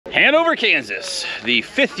Hanover, Kansas, the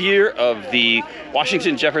 5th year of the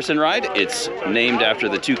Washington Jefferson ride. It's named after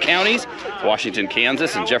the two counties, Washington,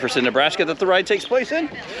 Kansas, and Jefferson, Nebraska, that the ride takes place in.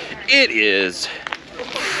 It is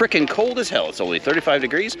freaking cold as hell. It's only 35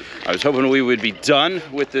 degrees. I was hoping we would be done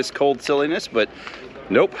with this cold silliness, but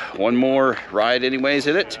nope. One more ride anyways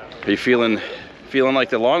in it. Are you feeling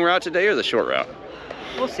like the long route today or the short route?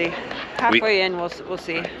 We'll see. Halfway in, we'll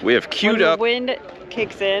see. We have queued up. When the wind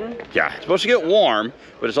kicks in. Yeah, it's supposed to get warm,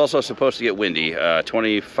 but it's also supposed to get windy.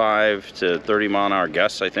 25 to 30 mile an hour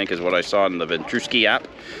gusts, I think, is what I saw in the Ventruski app.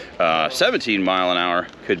 17 mile an hour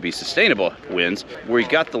could be sustainable winds. We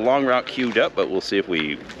got the long route queued up, but we'll see if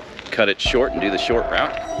we cut it short and do the short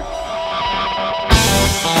route.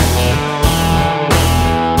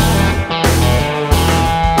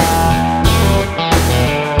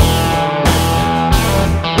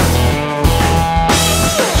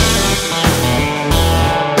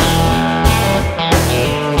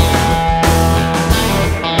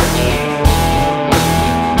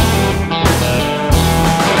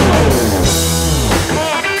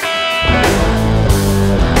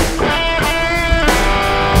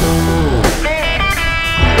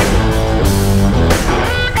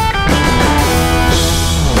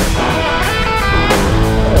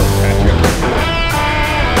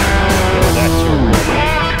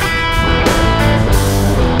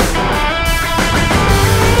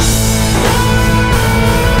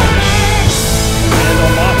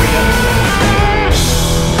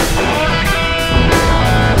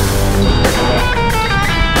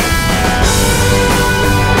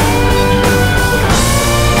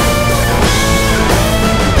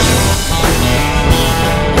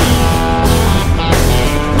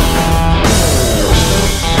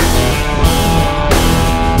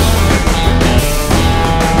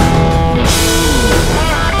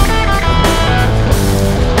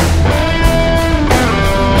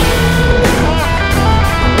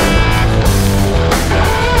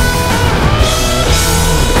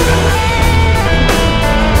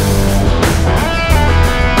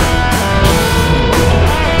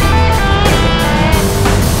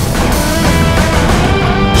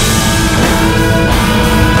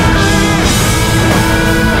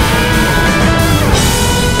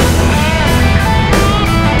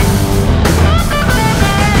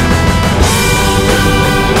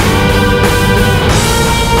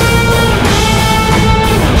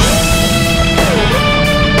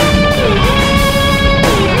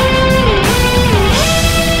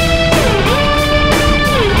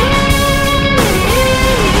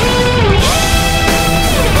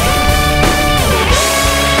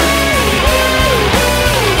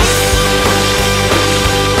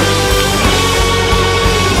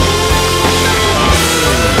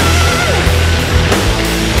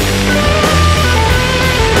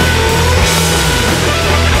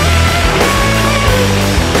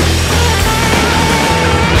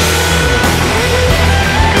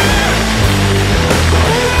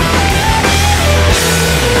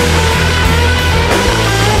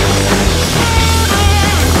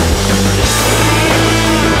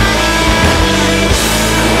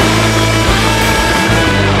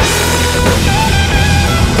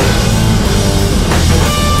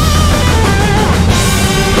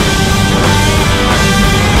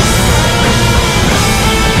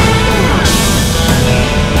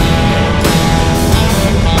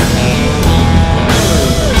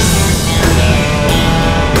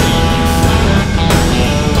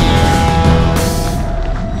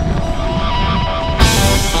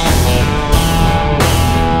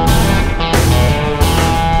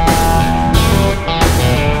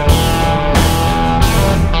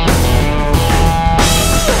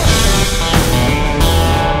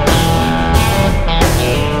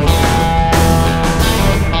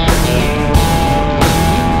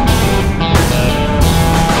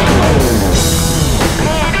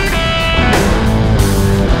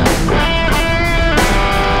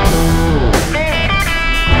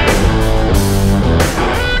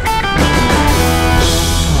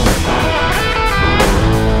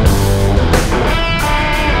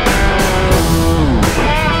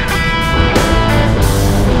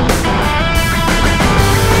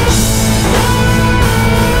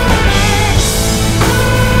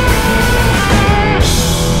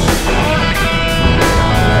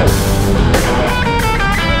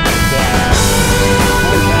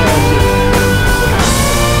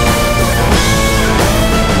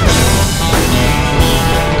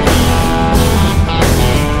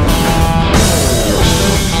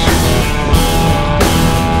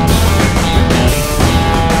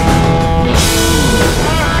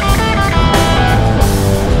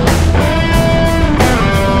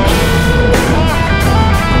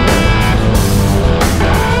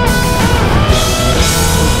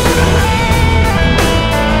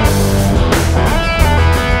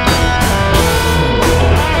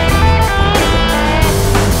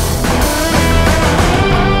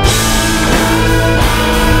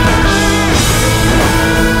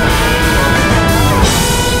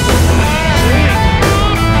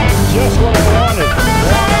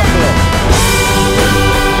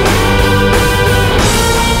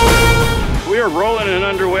 and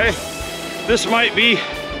underway. This might be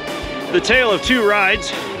the tale of two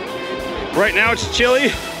rides. Right now it's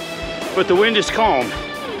chilly, but the wind is calm.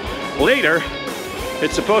 Later,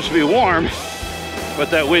 it's supposed to be warm, but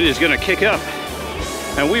that wind is gonna kick up,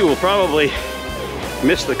 and we will probably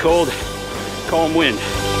miss the cold, calm wind.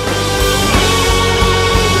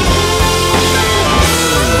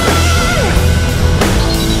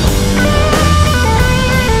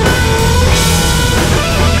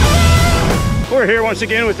 We're here once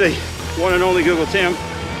again with the one and only Google Tim.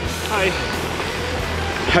 Hi.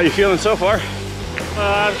 How you feeling so far?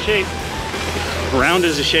 Out of shape. Round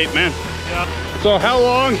is a shape, man. Yeah. So how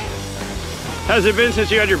long has it been since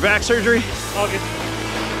you had your back surgery? August.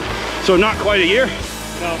 So not quite a year?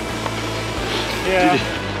 No. Yeah.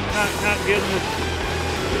 Not getting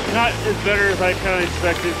not as better as I kind of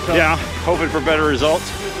expected. So. Yeah, hoping for better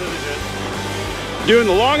results. Doing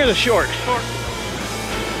the long and the short? Short.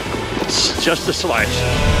 It's just a slice.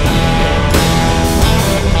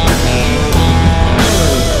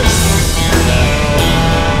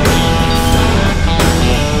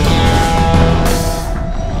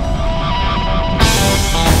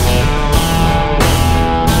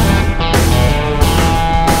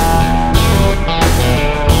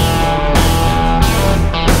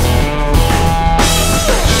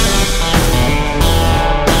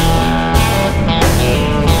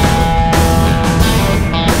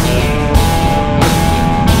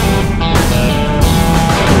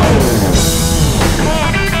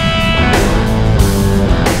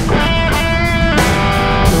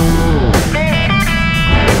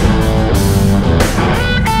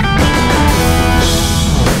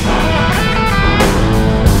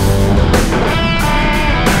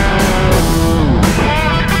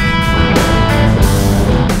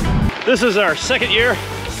 This is our second year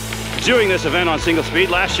doing this event on single speed.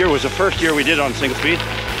 Last year was the first year we did it on single speed.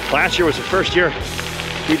 Last year was the first year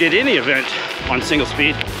we did any event on single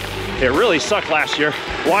speed. It really sucked last year.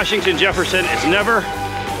 Washington Jefferson is never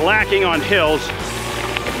lacking on hills,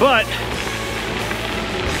 but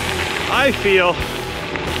I feel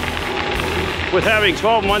with having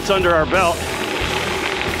 12 months under our belt,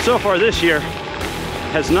 so far this year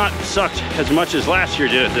has not sucked as much as last year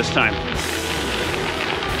did at this time.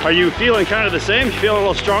 Are you feeling kind of the same? You feeling a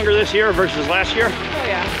little stronger this year versus last year? Oh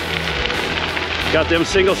yeah. Got them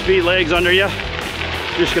single speed legs under you.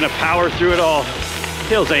 Just gonna power through it all.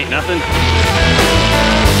 Hills ain't nothing.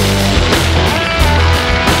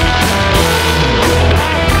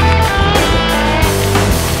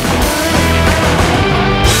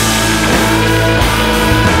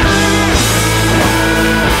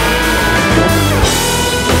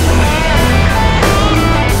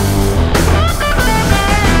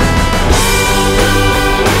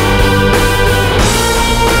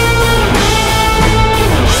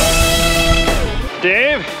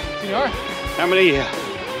 Dave? Senor? How many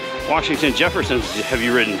Washington Jeffersons have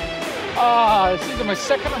you ridden? It's either my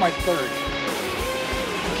second or my third.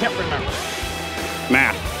 I can't remember.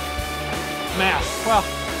 Math. Math. Well,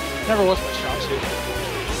 never was my strong suit.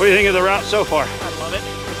 What do you think of the route so far? I love it.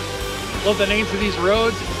 Love the names of these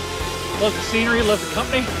roads. Love the scenery. Love the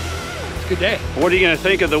company. It's a good day. What are you gonna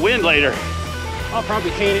think of the wind later? I'll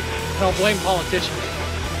probably hate it, and I'll blame politicians.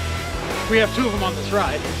 We have two of them on this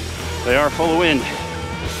ride. They are full of wind.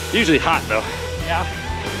 Usually hot though. Yeah.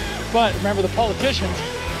 But remember, the politicians,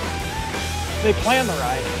 they plan the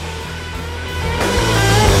ride.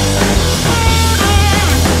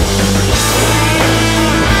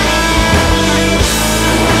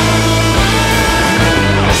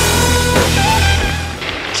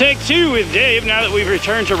 Take two with Dave now that we've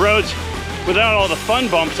returned to roads without all the fun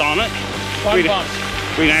bumps on it. Fun bumps.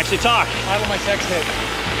 We can actually talk. Idle my sex tape.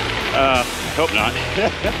 Hope not.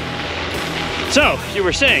 So, you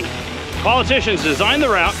were saying, politicians design the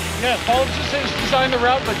route. Yeah, politicians design the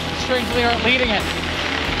route, but strangely aren't leading it.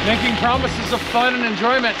 Making promises of fun and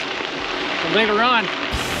enjoyment. But later on,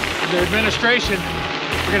 in their administration,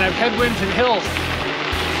 we're gonna have headwinds and hills.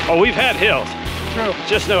 Oh, we've had hills. True.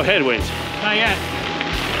 Just no headwinds. Not yet.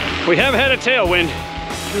 We have had a tailwind,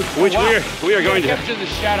 which we are going to the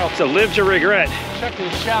shadow. to live to regret. Check the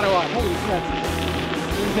shadow out. Holy crap.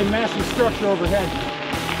 There's a massive structure overhead.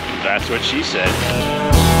 That's what she said.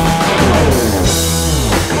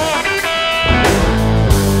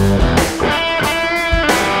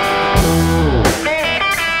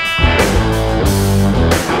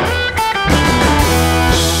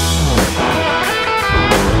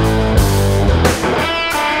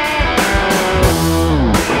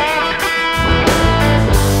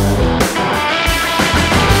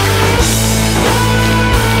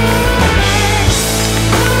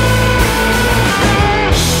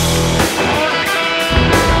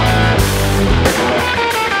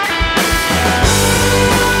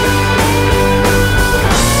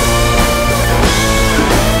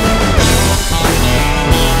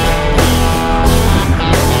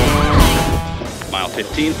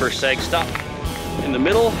 routine for sag stop in the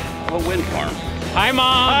middle of a wind farm. Hi,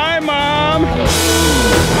 Mom. Hi, Mom.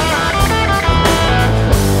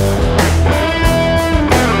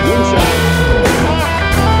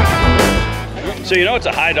 So you know it's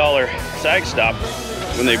a high dollar sag stop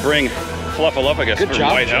when they bring Fluffaluffagus from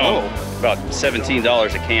White Hanover. About $17 a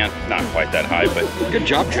can. Not quite that high, but good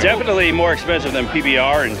job, Joe. Definitely more expensive than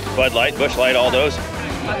PBR and Bud Light, Busch Light, all those.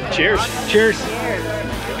 Cheers. Cheers.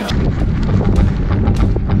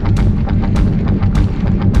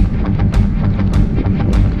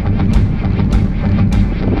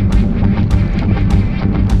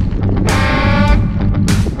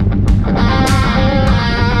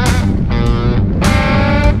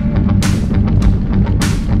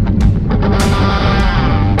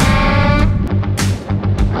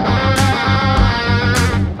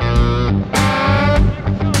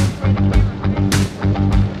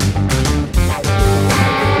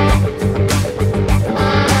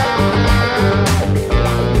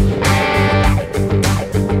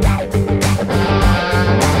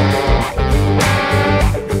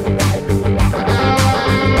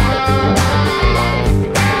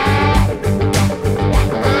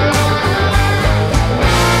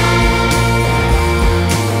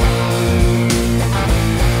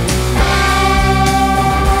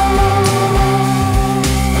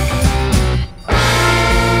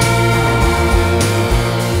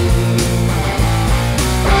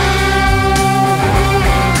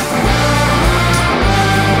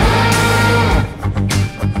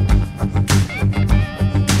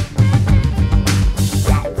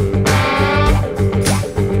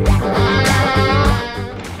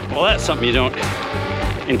 Something you don't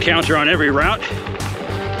encounter on every route.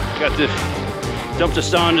 Got to dumped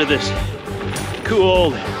us onto this cool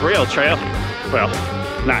old rail trail. Well,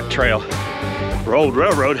 not trail, old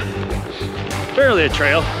railroad. Barely a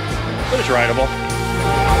trail, but it's rideable.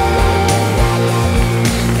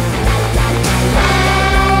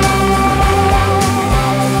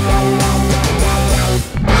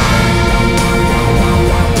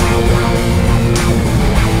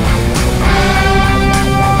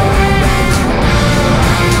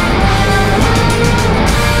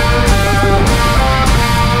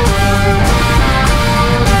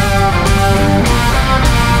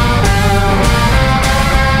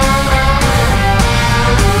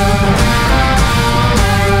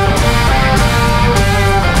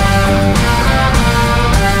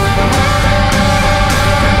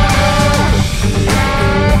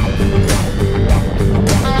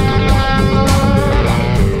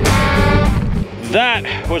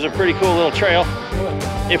 That was a pretty cool little trail.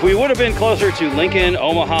 If we would have been closer to Lincoln,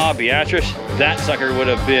 Omaha, Beatrice, that sucker would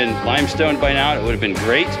have been limestone by now. It would have been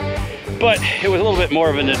great, but it was a little bit more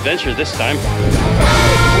of an adventure this time.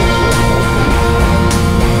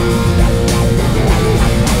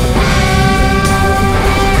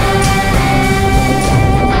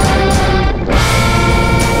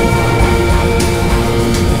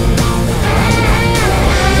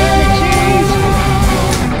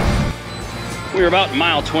 We're about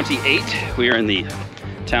mile 28. We are in the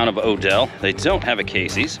town of Odell. They don't have a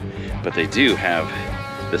Casey's, but they do have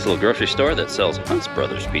this little grocery store that sells Hunt's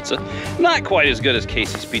Brothers Pizza. Not quite as good as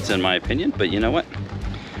Casey's Pizza in my opinion, but you know what?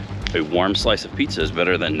 A warm slice of pizza is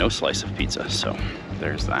better than no slice of pizza, so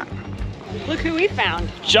there's that. Look who we found.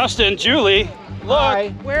 Justin, Julie, look. Hi.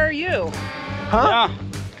 Where are you? Huh? Yeah,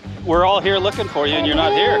 we're all here looking for you and you're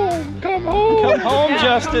not here. Come home. Come home, Yeah,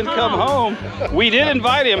 Justin, come home. We did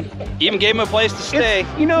invite him, even gave him a place to stay.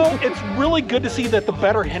 You know, it's really good to see that the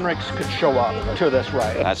better Henricks could show up to this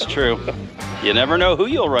ride. That's true. You never know who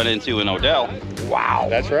you'll run into in Odell. Wow.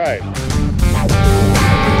 That's right.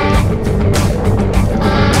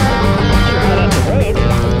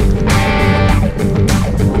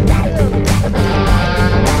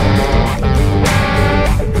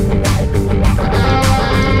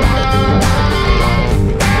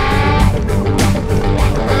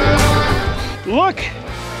 Look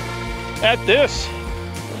at this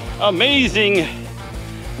amazing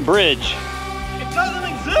bridge. It doesn't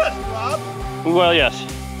exist, Rob. Well, yes.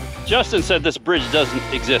 Justin said this bridge doesn't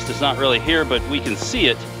exist. It's not really here, but we can see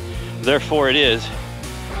it. Therefore it is.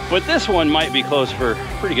 But this one might be closed for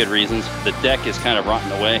pretty good reasons. The deck is kind of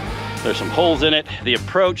rotting away. There's some holes in it. The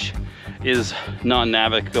approach is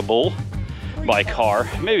non-navigable by car,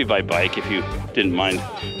 maybe by bike if you didn't mind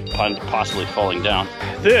possibly falling down.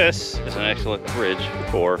 This is an excellent bridge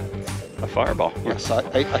for a fireball. Yes,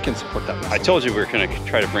 I can support that. I told you we were gonna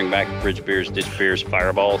try to bring back bridge beers, ditch beers,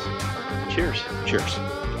 fireballs. Cheers. Cheers.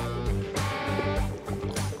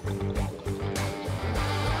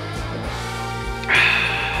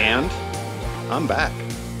 And I'm back.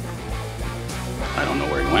 I don't know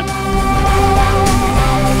where he went.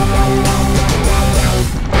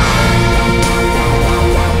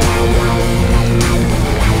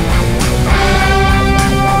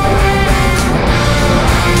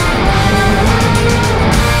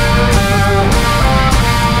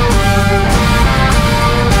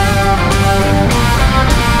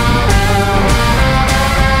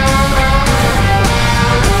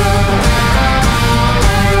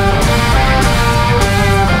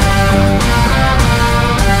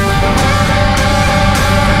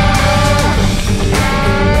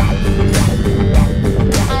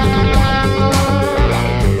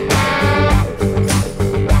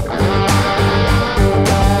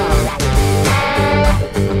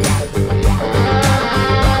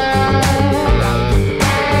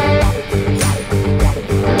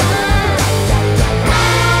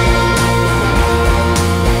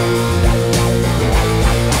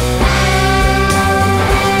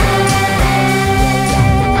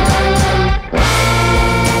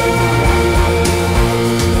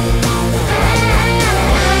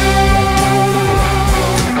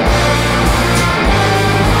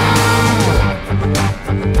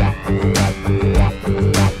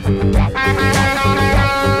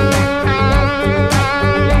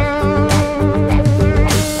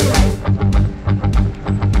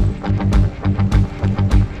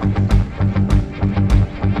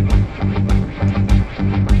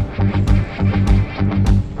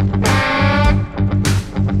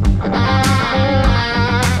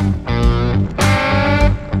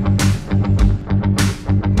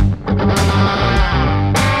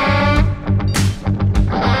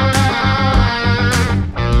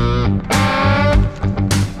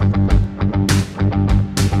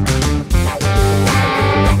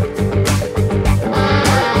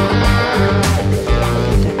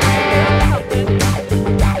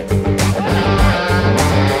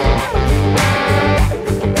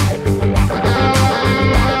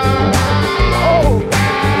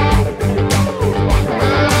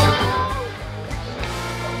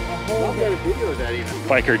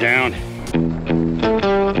 Biker down.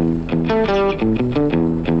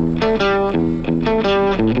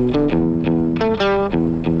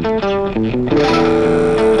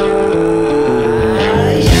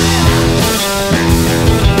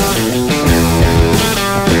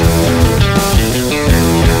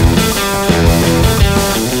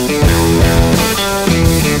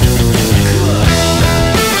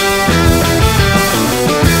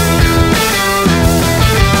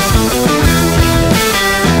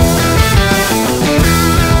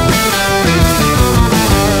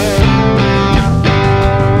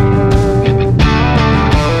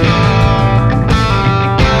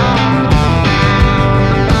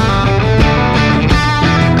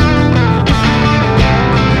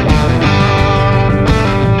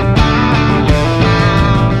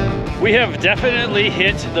 We have definitely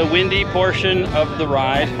hit the windy portion of the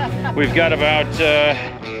ride. We've got about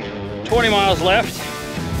 20 miles left.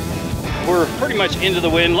 We're pretty much into the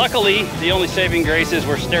wind. Luckily, the only saving grace is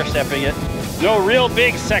we're stair-stepping it. No real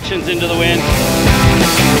big sections into the wind.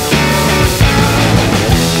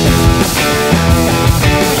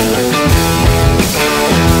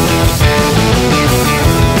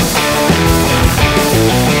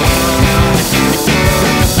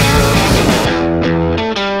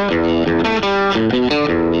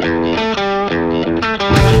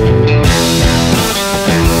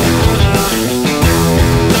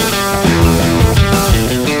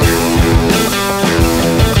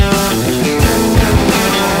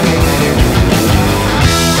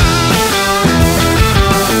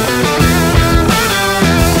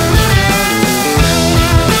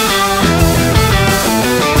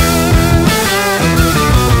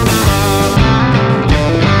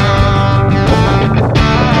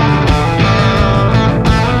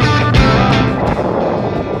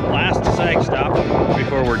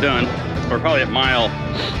 We're probably at mile,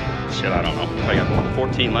 shit, I don't know, I got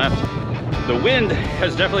 14 left. The wind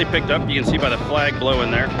has definitely picked up. You can see by the flag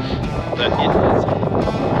blowing there that it is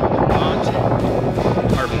not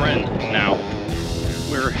our friend now.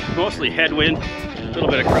 We're mostly headwind, a little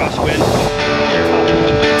bit of crosswind.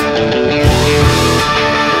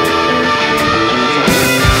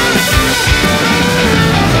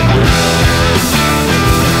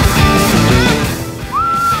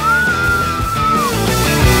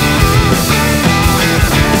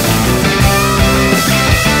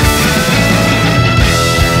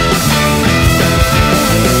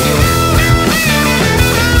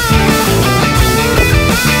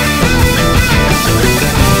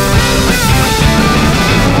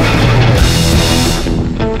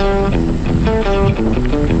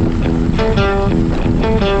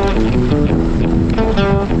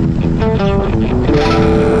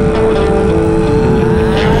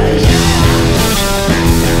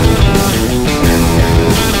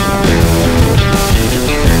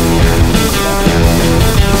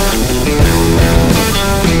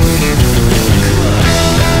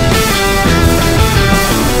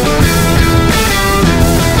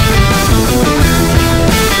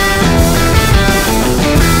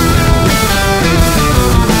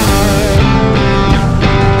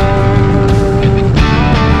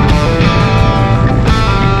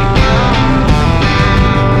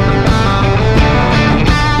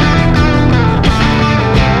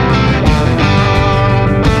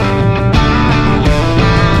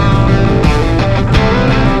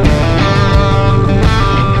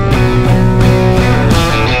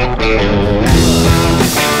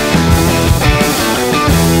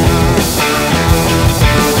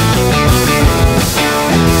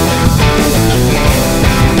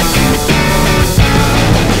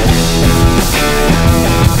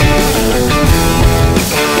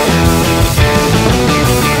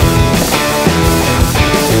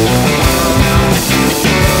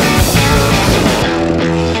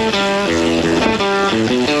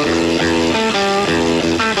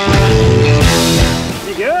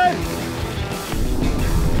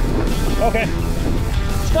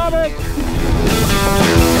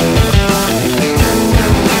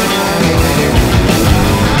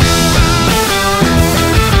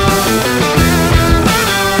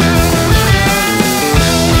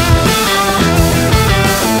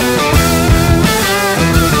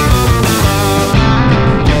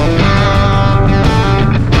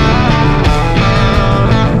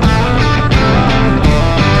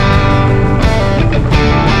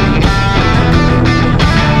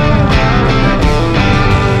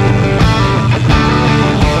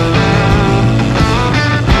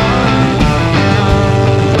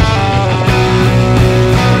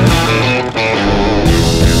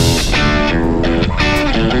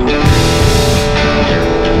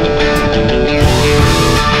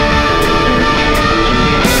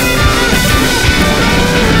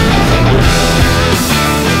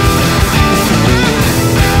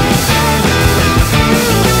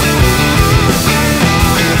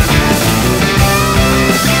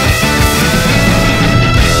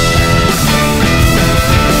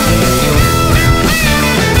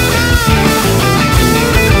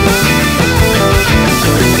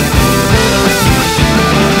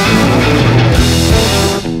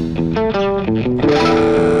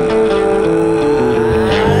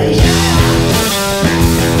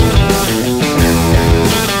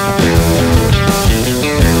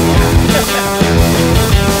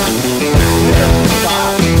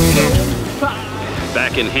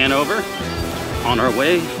 in Hanover, on our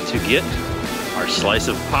way to get our slice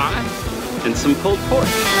of pie and some pulled pork.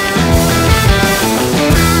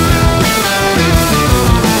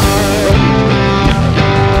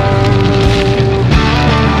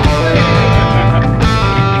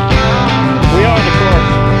 We are the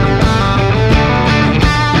course.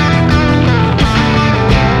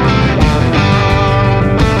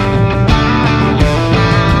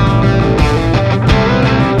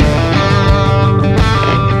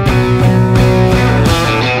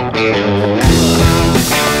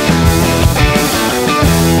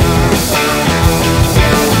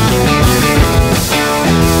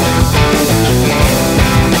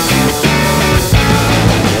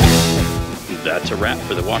 That's a wrap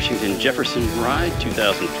for the Washington Jefferson ride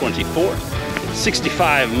 2024.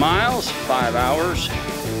 65 miles, 5 hours,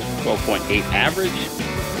 12.8 average,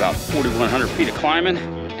 about 4,100 feet of climbing,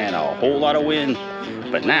 and a whole lot of wind.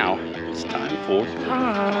 But now it's time for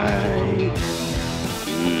pie.